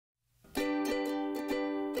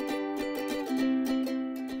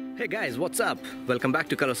Hey guys, what's up? Welcome back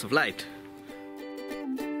to Colors of Light.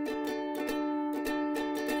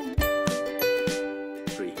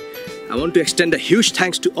 I want to extend a huge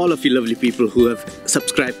thanks to all of you lovely people who have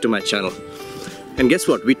subscribed to my channel. And guess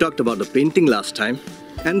what? We talked about the painting last time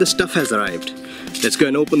and the stuff has arrived. Let's go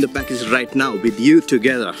and open the package right now with you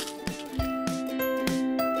together.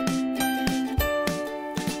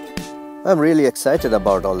 I'm really excited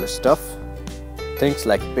about all this stuff. Things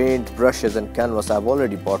like paint, brushes and canvas I've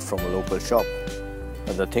already bought from a local shop.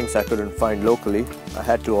 And the things I couldn't find locally, I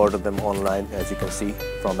had to order them online, as you can see,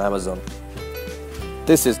 from Amazon.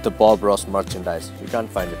 This is the Bob Ross merchandise. You can't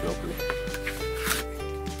find it locally.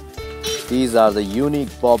 These are the unique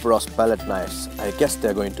Bob Ross palette knives. I guess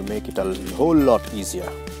they're going to make it a whole lot easier.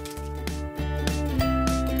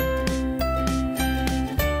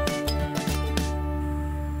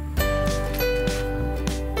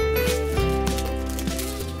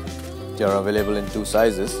 They are available in 2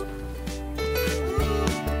 sizes.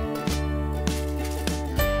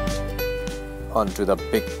 Onto the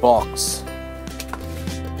big box.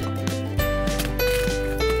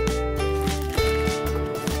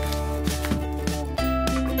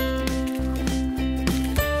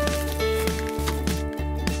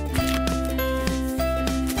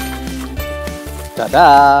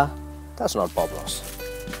 Ta-da! That's not Bob Ross.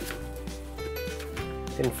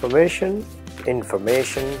 Information.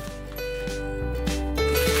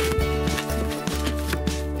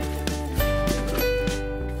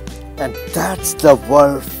 And that's the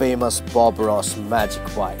world famous Bob Ross Magic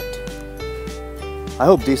White. I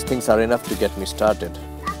hope these things are enough to get me started.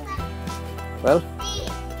 Well,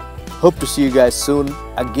 hope to see you guys soon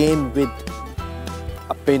again with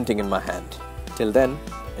a painting in my hand. Till then,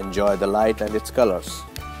 enjoy the light and its colors.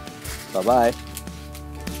 Bye bye.